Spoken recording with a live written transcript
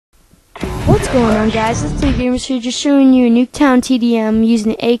What's going on, guys? It's LeadGamers here, just showing you Nuketown TDM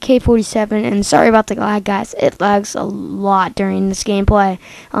using the Ak-47, and sorry about the lag, guys. It lags a lot during this gameplay.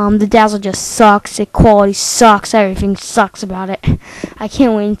 The dazzle just sucks, the quality sucks, everything sucks about it. I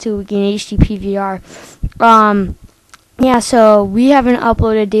can't wait until we get HD PVR. Yeah, so we haven't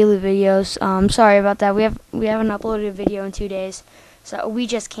uploaded daily videos. Sorry about that. We haven't uploaded a video in 2 days, so we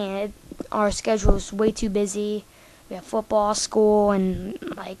just can't. Our schedule is way too busy. We have football, school, and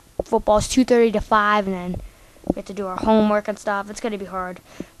like football's 2:30 to 5, and then we have to do our homework and stuff. It's gonna be hard,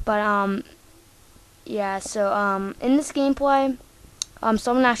 but yeah. So in this gameplay,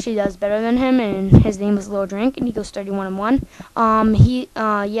 someone actually does better than him, and his name is Lil Drink, and he goes 31-1.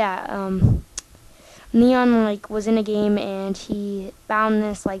 Neon was in a game, and he found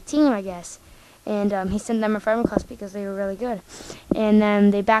this team, I guess. And he sent them a friend request because they were really good. And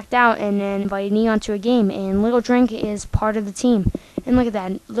then they backed out and then invited Neon to a game. And Little Drink is part of the team. And look at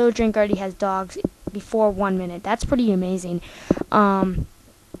that. Little Drink already has dogs before 1 minute. That's pretty amazing.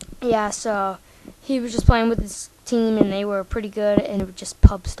 Yeah, so he was just playing with his team and they were pretty good. And they were just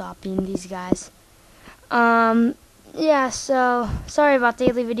pub stopping these guys. Yeah, so sorry about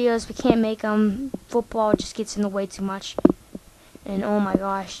daily videos. We can't make them. Football just gets in the way too much. And oh my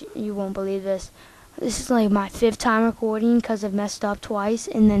gosh, you won't believe this. This is like my 5th time recording because I've messed up twice,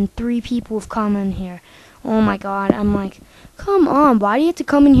 and then 3 people have come in here. Oh my god, I'm like, come on, why do you have to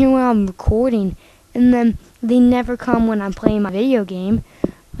come in here when I'm recording? And then they never come when I'm playing my video game.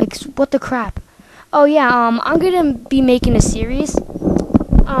 Like, what the crap? Oh yeah, I'm gonna be making a series.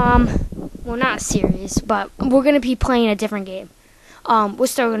 Well, not a series, but we're gonna be playing a different game. We're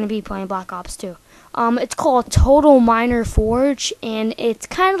still gonna be playing Black Ops 2. It's called Total Miner Forge, and it's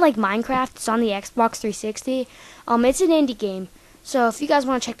kind of like Minecraft. It's on the Xbox 360. It's an indie game, so if you guys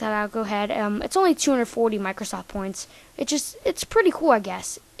want to check that out, go ahead. It's only 240 Microsoft points. It's pretty cool, I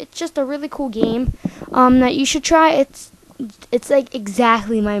guess. It's just a really cool game that you should try. It's like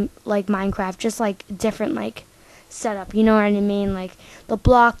exactly like Minecraft, just like different setup. You know what I mean? Like the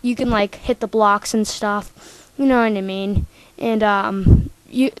block, you can hit the blocks and stuff. You know what I mean? And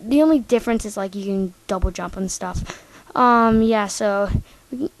the only difference is you can double jump and stuff. Yeah, so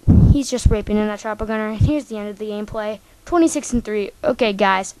he's just raping in that chopper gunner. And here's the end of the gameplay. 26-3. Okay,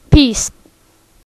 guys, peace.